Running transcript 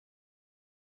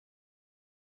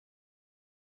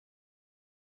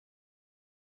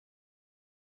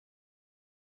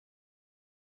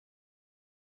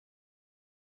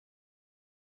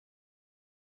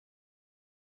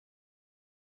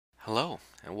Hello,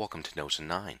 and welcome to Notes in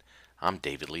 9. I'm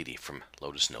David Leedy from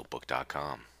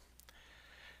LotusNotebook.com.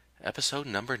 Episode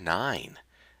number 9,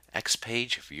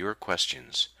 XPage Viewer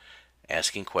Questions.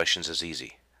 Asking questions is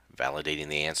easy. Validating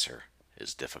the answer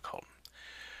is difficult.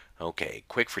 Okay,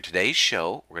 quick for today's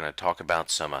show, we're going to talk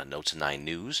about some Notes in 9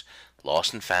 news,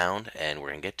 lost and found, and we're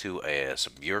going to get to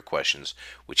some viewer questions,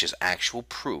 which is actual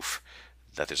proof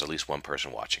that there's at least one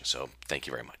person watching. So thank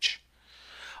you very much.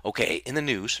 Okay, in the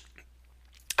news,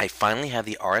 I finally have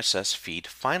the RSS feed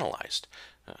finalized.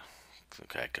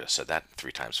 Okay, I could have said that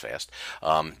 3 times fast.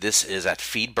 This is at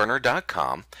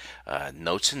feedburner.com,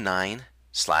 notes in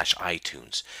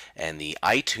 9/iTunes. And the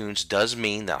iTunes does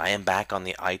mean that I am back on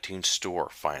the iTunes store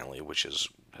finally, which has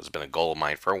been a goal of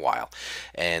mine for a while.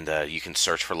 And you can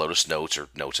search for Lotus Notes or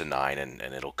Notes in 9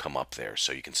 and it'll come up there.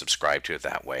 So you can subscribe to it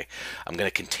that way. I'm going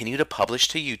to continue to publish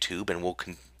to YouTube and we'll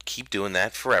keep doing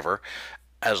that forever,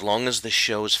 as long as the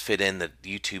shows fit in the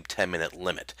YouTube 10-minute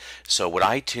limit. So what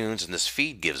iTunes and this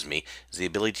feed gives me is the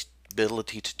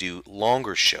ability to do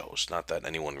longer shows. Not that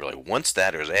anyone really wants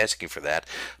that or is asking for that,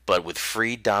 but with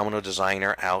free Domino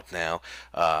Designer out now,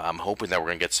 I'm hoping that we're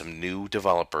going to get some new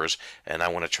developers, and I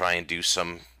want to try and do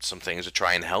some things to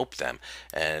try and help them.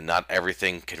 And not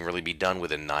everything can really be done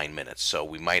within 9 minutes, so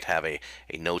we might have a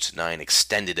Notes 9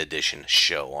 extended edition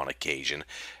show on occasion,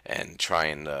 and try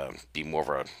and be more of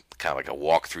a kind of like a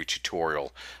walkthrough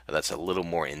tutorial that's a little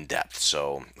more in-depth.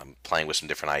 So I'm playing with some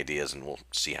different ideas and we'll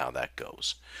see how that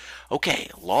goes.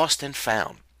 Okay, lost and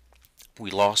found.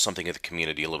 We lost something in the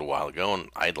community a little while ago,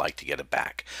 and I'd like to get it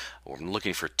back. We're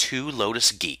looking for 2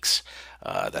 Lotus geeks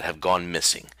that have gone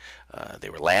missing.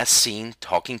 They were last seen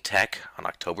talking tech on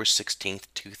October 16th,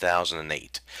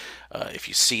 2008. If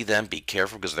you see them, be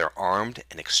careful because they're armed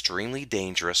and extremely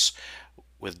dangerous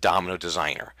with Domino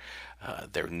Designer.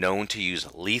 They're known to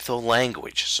use lethal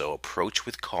language, so approach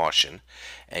with caution,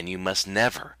 and you must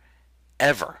never,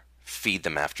 ever feed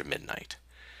them after midnight.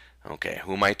 Okay,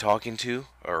 who am I talking to,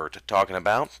 or talking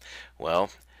about?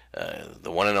 Well, the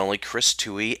one and only Chris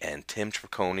Toohey and Tim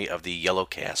Trecconi of the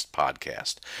Yellowcast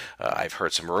podcast. I've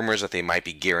heard some rumors that they might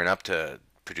be gearing up to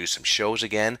produce some shows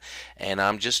again, and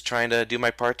I'm just trying to do my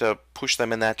part to push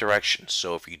them in that direction.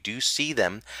 So if you do see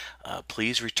them,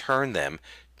 please return them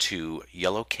to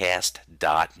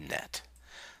yellowcast.net.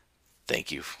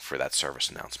 Thank you for that service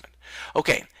announcement.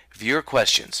 Okay, viewer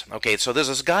questions. Okay, so there's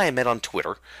this guy I met on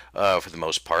Twitter, for the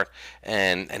most part,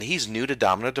 and he's new to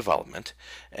Domino development,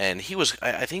 and he was,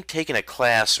 I think, taking a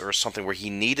class or something where he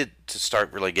needed to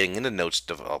start really getting into notes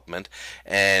development,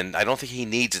 and I don't think he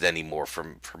needs it anymore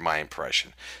from my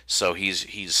impression. So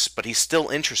but he's still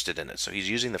interested in it. So he's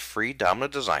using the free Domino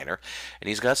Designer, and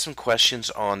he's got some questions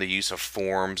on the use of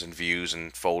forms and views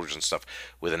and folders and stuff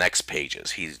with an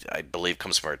XPages. He, I believe,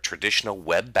 comes from a traditional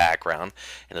web background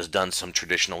and has done some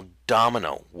traditional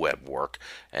Domino web work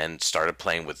and started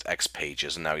playing with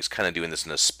XPages, and now he's kind of doing this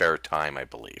in his spare time, I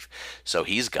believe. So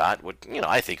he's got what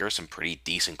I think are some pretty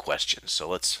decent questions. So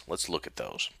let's look at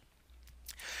those.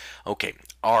 Okay,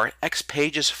 are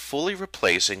XPages fully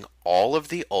replacing all of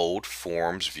the old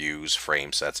forms, views,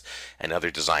 frame sets, and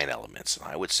other design elements? And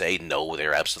I would say no,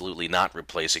 they're absolutely not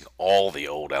replacing all the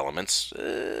old elements,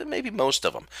 maybe most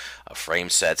of them. Frame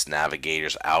sets,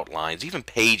 navigators, outlines, even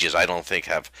pages I don't think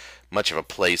have much of a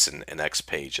place in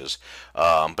XPages.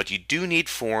 But you do need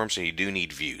forms and you do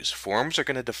need views. Forms are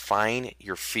going to define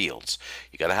your fields.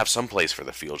 You got to have some place for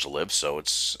the fields to live, so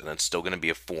it's still going to be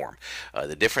a form.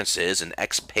 The difference is in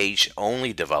XPage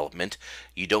only development,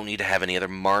 you don't need to have any other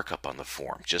markup on the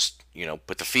form. Just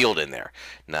put the field in there.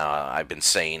 Now I've been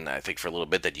saying, I think for a little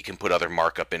bit, that you can put other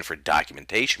markup in for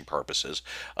documentation purposes,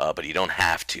 but you don't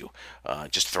have to.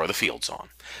 Just throw the fields on.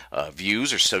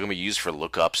 Views are still going to be used for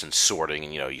lookups and sorting,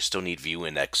 and you still need view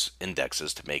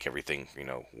indexes to make everything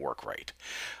work right.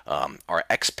 Are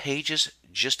XPages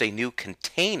just a new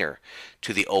container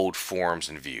to the old forms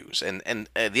and views? And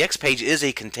the XPage is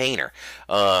a container.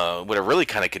 What it really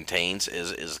kind of contains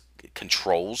is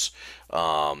controls,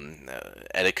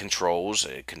 edit controls.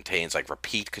 It contains like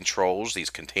repeat controls,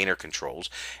 these container controls,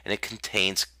 and it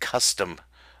contains custom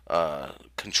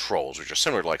controls, which are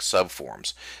similar to like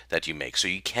subforms that you make. So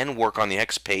you can work on the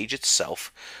XPage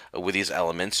itself with these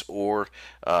elements, or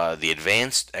the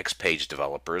advanced XPage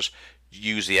developers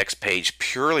use the XPage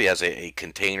purely as a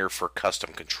container for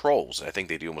custom controls. I think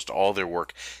they do almost all their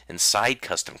work inside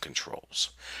custom controls.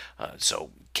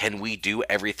 So can we do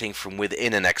everything from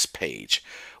within an XPage?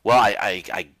 Well,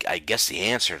 I guess the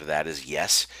answer to that is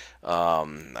yes.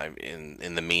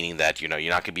 In the meaning that you're not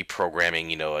going to be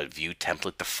programming a view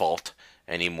template default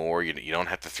anymore. You don't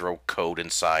have to throw code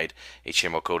inside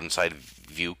HTML code inside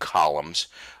view columns.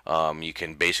 You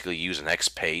can basically use an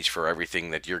XPage for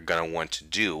everything that you're going to want to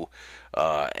do.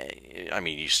 I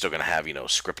mean, you're still going to have,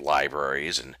 script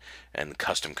libraries and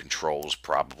custom controls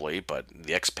probably, but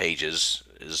the XPages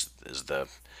is the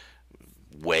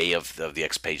way of the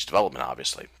XPage development,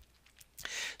 obviously.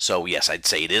 So yes, I'd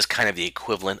say it is kind of the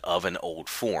equivalent of an old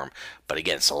form, but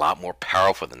again, it's a lot more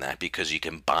powerful than that because you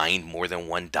can bind more than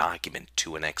one document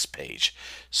to an XPage.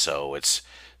 So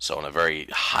on a very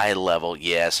high level,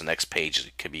 yes, an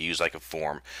XPage can be used like a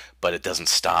form, but it doesn't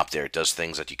stop there. It does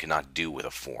things that you cannot do with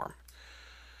a form.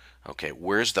 Okay,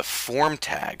 where's the form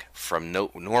tag from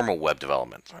normal web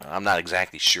development? I'm not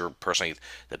exactly sure personally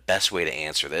the best way to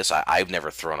answer this. I've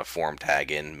never thrown a form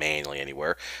tag in manually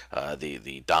anywhere.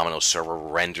 The Domino server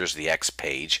renders the X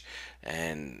page,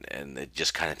 and it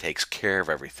just kind of takes care of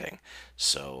everything.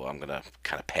 So I'm gonna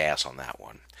kind of pass on that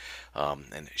one.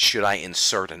 And should I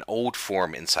insert an old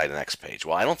form inside an X page?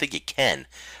 Well, I don't think you can,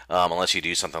 unless you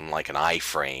do something like an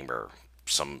iframe or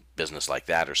some business like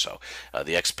that or so.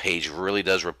 The X page really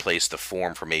does replace the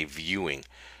form from a viewing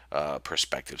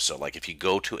perspective. So like if you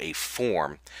go to a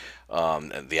form,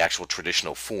 the actual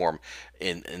traditional form,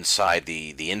 inside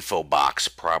the info box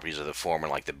properties of the form,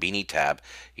 and like the Beanie tab,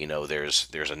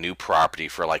 there's a new property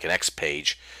for like an X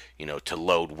page, to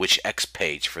load which X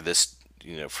page for this,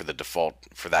 for the default,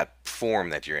 for that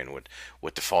form that you're in,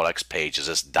 what default X page is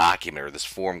this document or this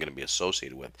form going to be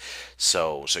associated with.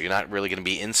 So you're not really going to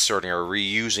be inserting or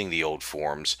reusing the old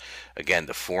forms. Again,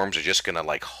 the forms are just going to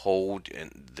like hold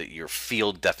your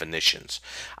field definitions.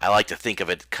 I like to think of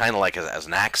it kind of like as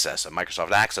an Access, a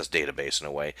Microsoft Access database in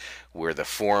a way, where the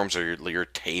forms are your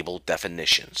table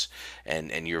definitions,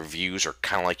 and your views are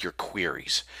kind of like your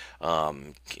queries,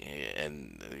 and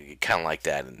kind of like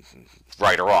that. And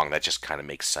right or wrong, that just kind of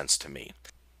makes sense to me.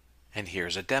 And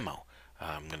here's a demo.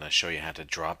 I'm going to show you how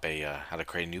to how to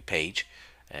create a new page,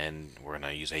 and we're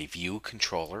going to use a view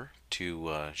controller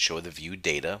to show the view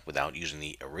data without using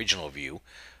the original view,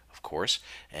 of course.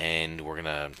 And we're going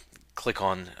to click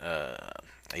on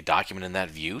a document in that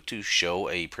view to show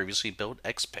a previously built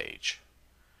X page.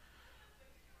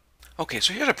 Okay,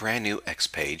 so here's a brand new X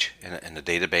page in a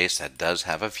database that does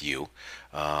have a view.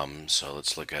 So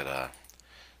let's look at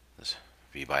this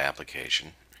view by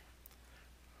application.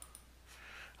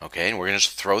 Okay, and we're going to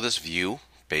just throw this view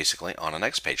basically on an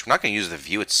X page. We're not going to use the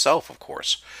view itself, of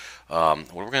course.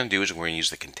 What we're going to do is we're going to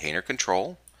use the container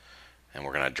control, and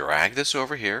we're going to drag this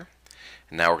over here.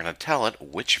 And now we're going to tell it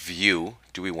which view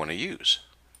do we want to use.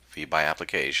 View by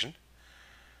application.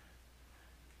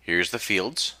 Here's the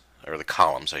fields, or the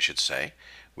columns, I should say.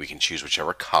 We can choose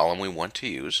whichever column we want to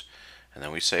use, and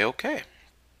then we say OK.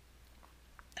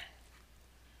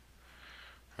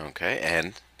 Okay,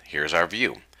 and here's our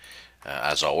view.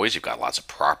 As always, you've got lots of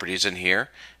properties in here,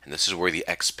 and this is where the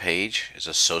X page is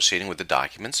associating with the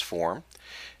documents form.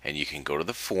 And you can go to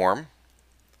the form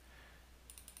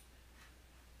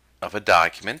of a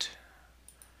document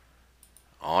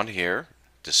on here,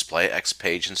 display X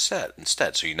page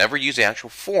instead. So you never use the actual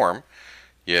form.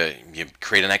 You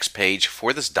create an X page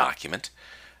for this document,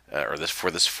 or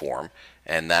for this form,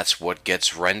 and that's what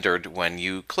gets rendered when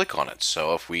you click on it.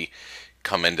 So if we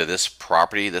come into this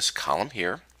property, this column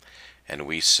here, and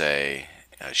we say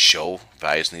show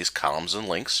values in these columns and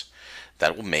links,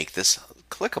 that will make this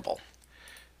clickable.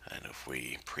 And if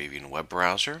we preview in web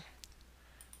browser,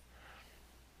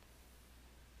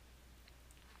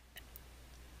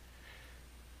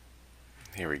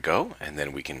 here we go, and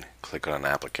then we can click on an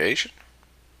application,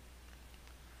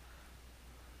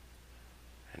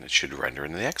 and it should render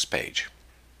into the X page.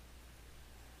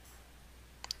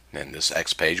 And this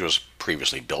X page was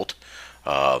previously built,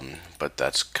 but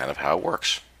that's kind of how it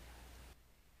works.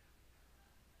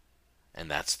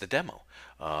 And that's the demo.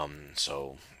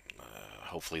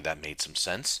 Hopefully that made some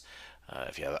sense.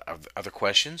 If you have other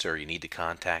questions or you need to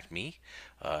contact me,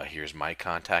 here's my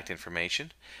contact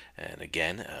information. And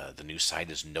again, the new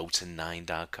site is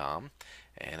notesand9.com.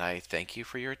 And I thank you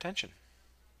for your attention.